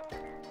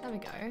 There we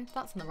go.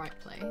 That's in the right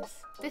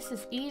place. This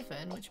is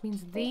even, which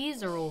means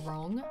these are all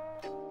wrong.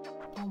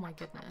 Oh my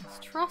goodness.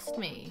 Trust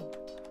me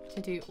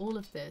to do all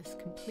of this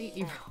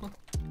completely wrong.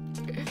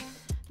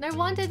 No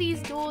wonder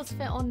these doors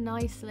fit on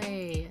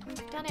nicely.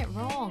 I've done it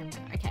wrong.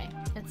 Okay,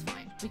 it's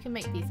fine. We can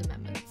make these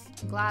amendments.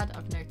 I'm glad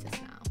I've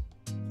noticed now.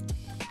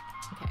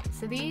 Okay,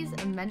 so these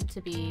are meant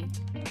to be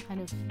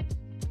kind of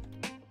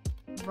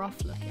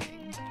rough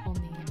looking on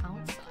the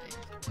outside,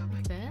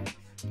 like this.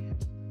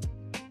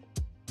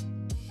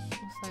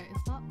 Also,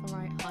 is that the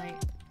right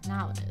height?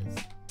 Now it is.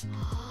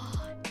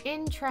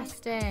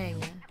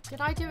 Interesting. Did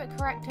I do it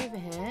correct over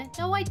here?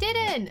 No, I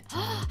didn't.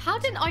 How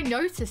didn't I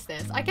notice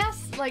this? I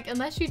guess, like,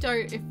 unless you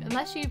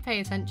pay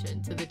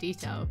attention to the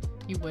detail,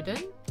 you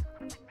wouldn't.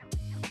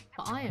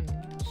 But I am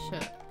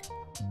shook.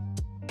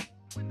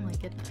 Oh my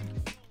goodness.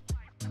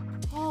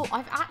 Oh,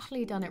 I've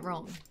actually done it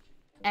wrong.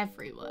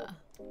 Everywhere.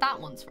 That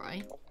one's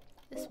right.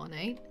 This one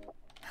ain't.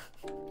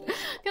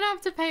 Gonna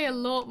have to pay a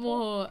lot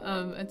more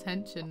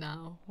attention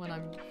now when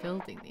I'm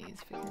building these,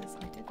 because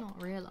I did not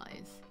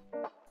realize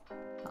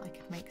that I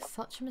could make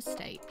such a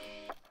mistake.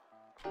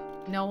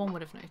 No one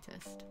would have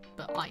noticed,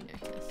 but I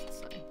noticed,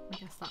 so I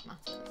guess that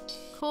matters.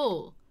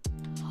 Cool.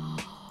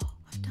 Oh,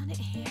 I've done it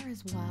here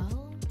as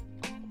well.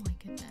 Oh my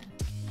goodness.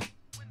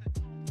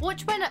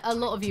 Watch when a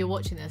lot of you are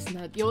watching this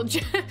and you're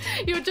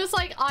just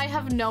like, I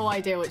have no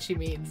idea what she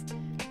means.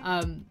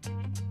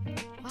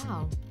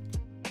 Wow.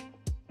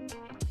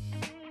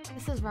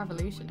 This is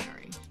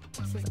revolutionary.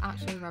 This is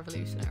actually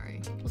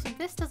revolutionary. Also,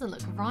 this doesn't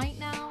look right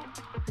now.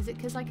 Is it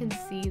because I can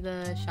see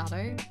the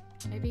shadow?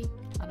 Maybe?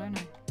 I don't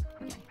know.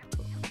 Okay,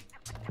 cool.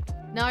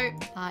 No,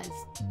 that is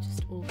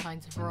just all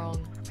kinds of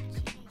wrong. Jeez.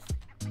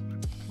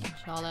 Come on,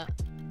 Charlotte.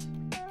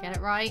 Get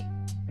it right.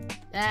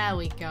 There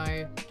we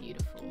go.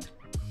 Beautiful.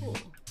 Cool.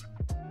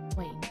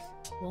 Wait,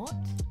 what?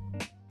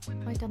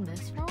 Have I done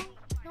this wrong?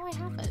 No, I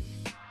haven't.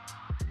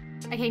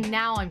 Okay,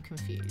 now I'm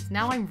confused.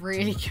 Now I'm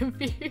really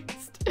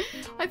confused.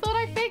 I thought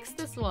I fixed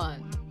this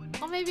one.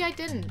 Or maybe I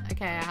didn't.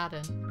 Okay, I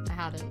hadn't.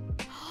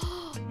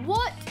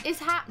 What is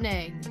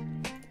happening?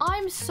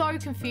 I'm so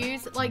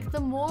confused. Like, the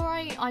more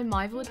I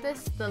marvel with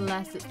this, the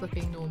less it's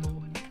looking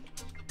normal.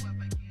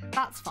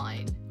 That's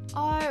fine.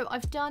 Oh,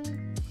 I've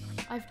done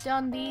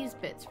these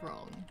bits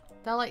wrong.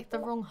 They're like the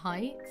wrong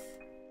heights.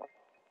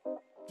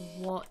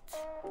 What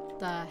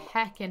the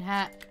heck in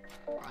heck?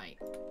 Right.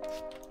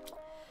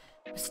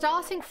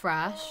 Starting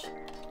fresh.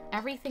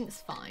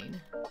 Everything's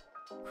fine.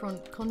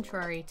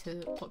 Contrary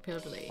to popular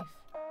belief.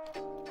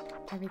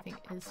 Everything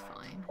is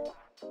fine.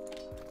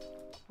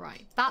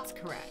 Right, that's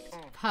correct.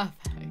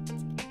 Perfect.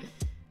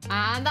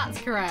 And that's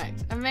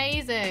correct.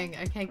 Amazing.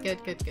 Okay, good.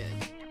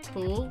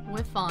 Cool,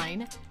 we're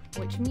fine.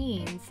 Which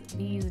means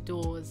these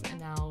doors are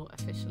now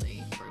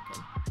officially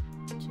broken,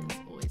 which is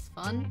always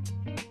fun.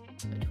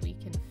 But we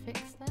can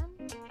fix them.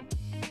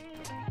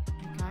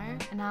 Okay,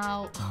 and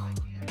now...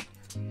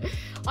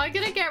 I'm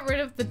gonna get rid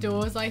of the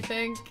doors, I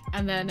think,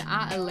 and then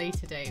at a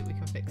later date we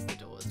can fix the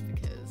doors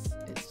because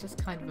it's just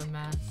kind of a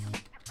mess.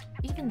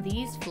 Even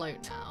these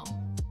float now.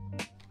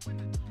 Oh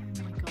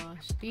my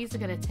gosh, these are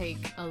gonna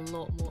take a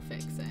lot more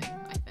fixing,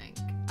 I think.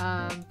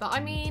 But I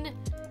mean,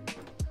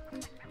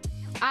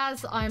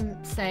 as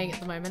I'm saying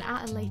at the moment,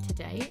 at a later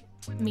date,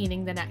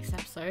 meaning the next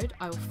episode,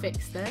 I will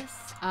fix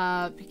this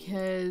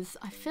because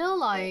I feel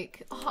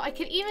like I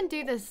could even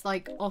do this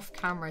like off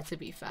camera, to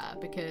be fair,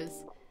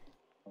 because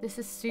this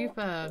is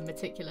super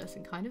meticulous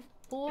and kind of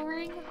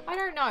boring. I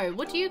don't know.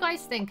 What do you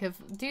guys think of?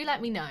 Do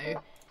let me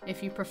know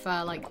if you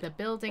prefer like the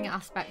building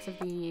aspects of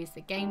these,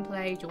 the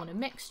gameplay. Do you want a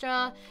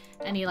mixture?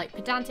 Any like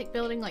pedantic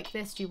building like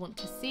this do you want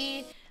to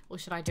see? Or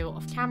should I do it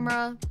off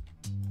camera?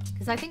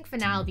 Because I think for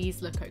now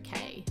these look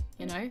okay,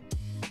 you know?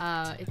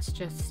 It's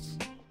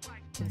just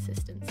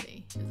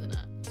consistency, isn't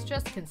it? It's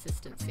just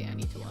consistency I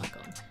need to work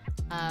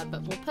on.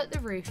 But we'll put the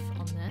roof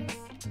on this.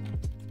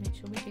 Make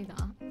sure we do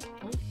that.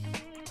 Oh,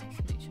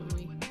 let's make sure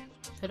we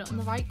put it on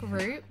the right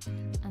group.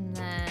 And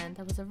then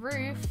there was a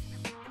roof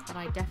that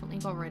I definitely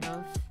got rid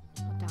of.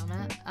 Oh, damn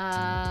it.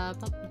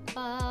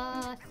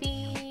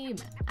 Theme,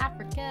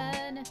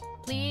 African,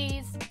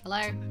 please.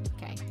 Hello?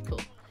 Okay,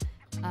 cool.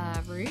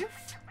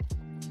 Roof.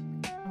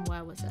 And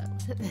where was it?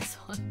 Was it this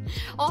one?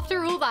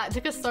 After all that, it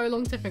took us so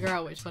long to figure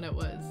out which one it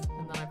was.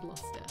 And then I've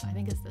lost it. I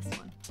think it's this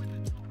one.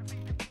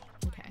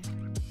 Okay.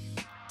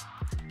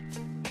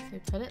 So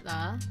put it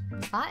there.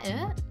 Is that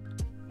it?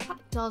 That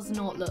does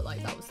not look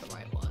like that was the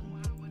right one.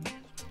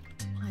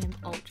 I am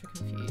ultra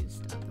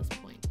confused at this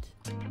point.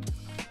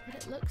 But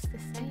it looks the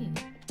same.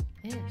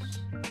 Ish.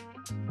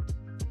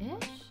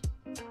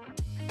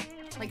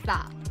 Like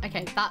that.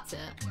 Okay, that's it.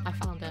 I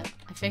found it.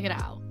 I figured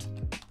it out.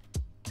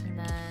 And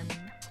then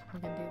we're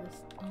gonna do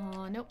this.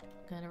 Oh, nope.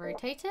 Gonna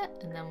rotate it,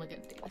 and then we're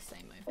gonna do the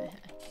same over here.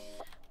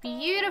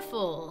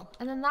 Beautiful.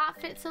 And then that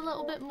fits a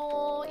little bit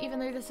more, even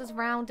though this is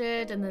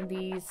rounded, and then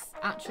these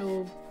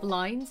actual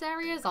blinds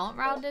areas aren't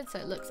rounded, so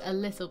it looks a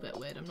little bit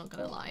weird, I'm not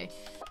gonna lie.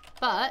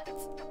 But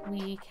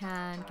we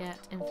can get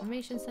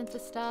information center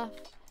stuff,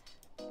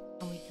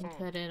 and we can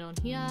put it on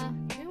here.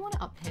 Do we want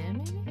it up here,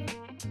 maybe?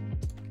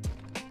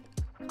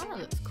 Kinda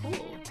looks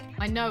cool.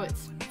 I know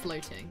it's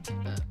floating,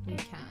 but we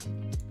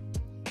can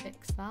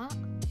fix that.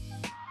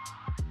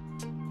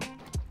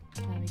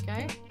 There we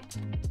go.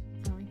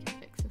 Now we can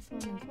fix this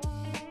one as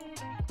well.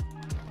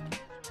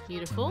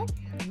 Beautiful.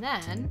 And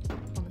then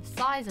on the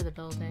sides of the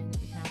building,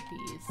 we have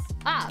these.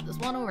 Ah, there's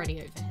one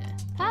already over here.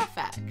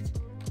 Perfect.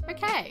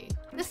 Okay,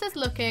 this is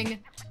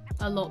looking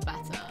a lot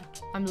better.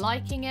 I'm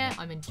liking it.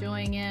 I'm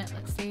enjoying it.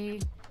 Let's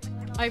see.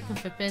 Open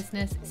for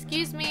business.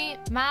 Excuse me,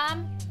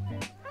 ma'am.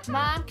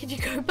 Ma'am, could you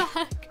go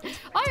back?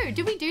 Oh,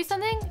 did we do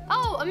something?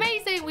 Oh,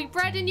 amazing. We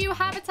bred a new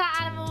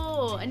habitat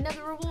animal.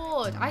 Another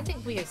reward. I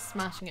think we are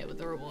smashing it with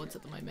the rewards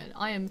at the moment.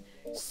 I am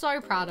so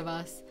proud of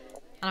us.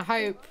 And I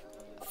hope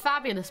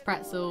Fabulous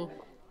Pretzel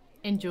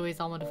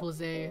enjoys our wonderful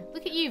zoo.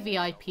 Look at you,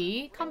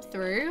 VIP. Come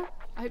through.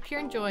 I hope you're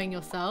enjoying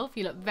yourself.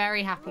 You look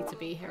very happy to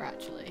be here,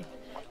 actually.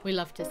 We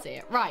love to see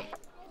it. Right.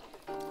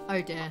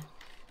 Oh, dear.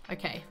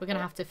 Okay, we're going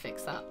to have to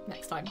fix that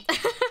next time.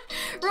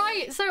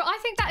 Right, so I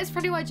think that is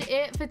pretty much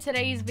it for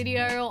today's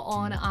video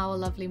on our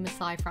lovely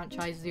Masai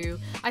franchise zoo.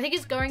 I think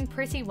it's going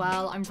pretty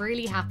well. I'm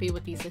really happy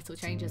with these little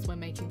changes we're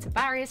making to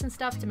barriers and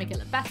stuff to make it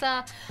look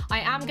better. I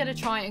am going to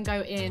try and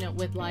go in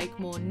with like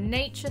more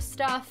nature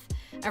stuff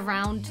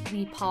around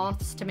the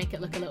paths to make it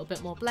look a little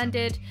bit more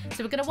blended.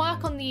 So we're going to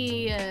work on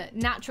the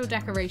natural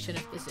decoration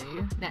of the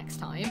zoo next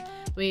time.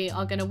 We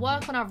are going to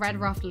work on our red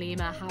ruffed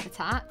lemur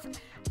habitat.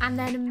 And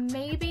then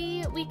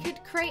maybe we could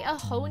create a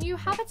whole new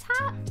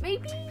habitat,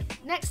 maybe,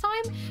 next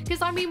time?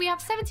 Because, I mean, we have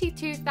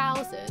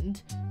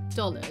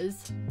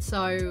 $72,000,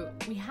 so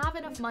we have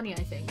enough money,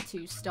 I think,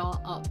 to start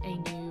up a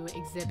new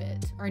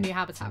exhibit, or a new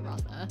habitat,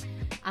 rather,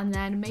 and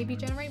then maybe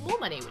generate more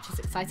money, which is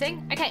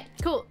exciting. Okay,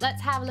 cool.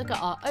 Let's have a look at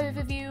our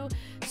overview.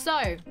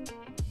 So,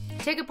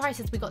 ticket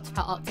prices we got to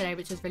put up today,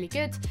 which is really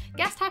good.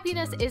 Guest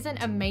happiness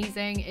isn't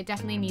amazing. It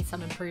definitely needs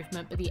some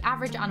improvement, but the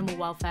average animal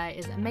welfare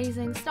is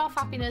amazing. Staff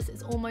happiness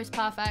is almost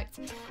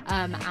perfect,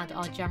 and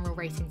our general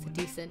ratings are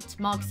decent.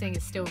 Marketing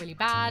is still really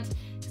bad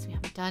because we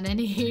haven't done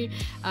any,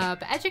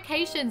 but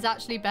education's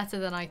actually better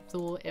than I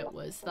thought it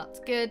was. That's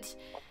good.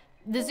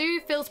 The zoo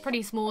feels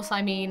pretty small, so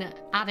I mean,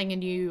 adding a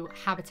new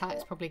habitat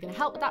is probably going to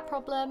help with that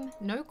problem.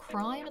 No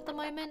crime at the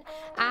moment,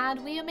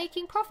 and we are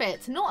making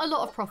profit. Not a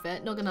lot of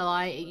profit, not gonna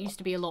lie, it used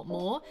to be a lot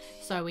more,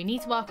 so we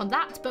need to work on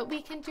that, but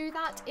we can do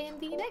that in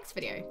the next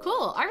video.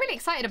 Cool, I'm really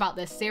excited about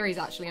this series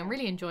actually, I'm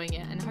really enjoying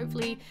it, and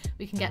hopefully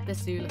we can get this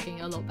zoo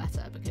looking a lot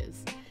better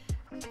because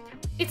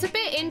it's a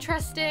bit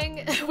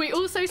interesting. We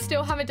also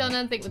still haven't done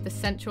anything with the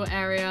central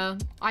area.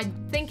 I'm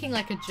thinking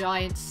like a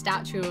giant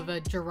statue of a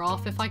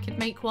giraffe if I could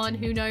make one,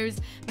 who knows.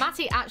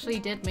 Matty actually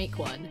did make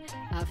one.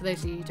 For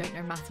those of you who don't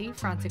know Matty,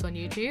 Frantic on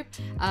YouTube,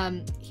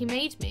 he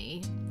made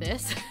me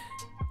this.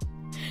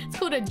 It's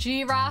called a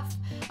giraffe.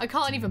 I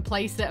can't even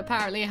place it,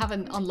 apparently. I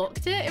haven't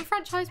unlocked it in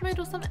franchise mode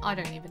or something. I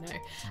don't even know.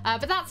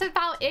 But that's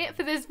about it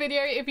for this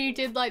video. If you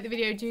did like the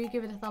video, do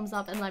give it a thumbs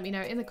up and let me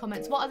know in the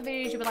comments what other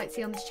videos you would like to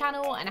see on this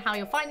channel and how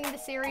you're finding the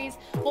series.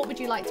 What would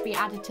you like to be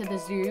added to the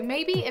zoo?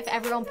 Maybe if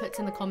everyone puts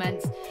in the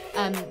comments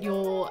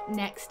your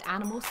next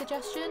animal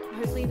suggestion.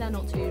 Hopefully they're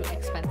not too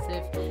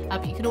expensive.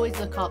 But you can always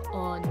look up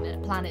on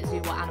Planet Zoo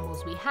what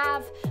animals we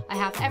have. I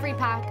have every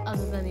pack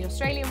other than the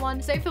Australian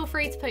one, so feel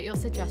free to put your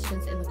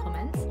suggestions in the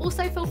comments.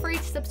 Also feel free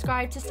to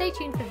subscribe to stay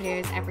tuned for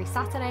videos every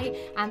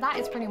Saturday, and that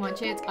is pretty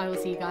much it. I will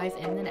see you guys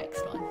in the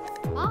next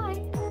one.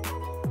 Bye!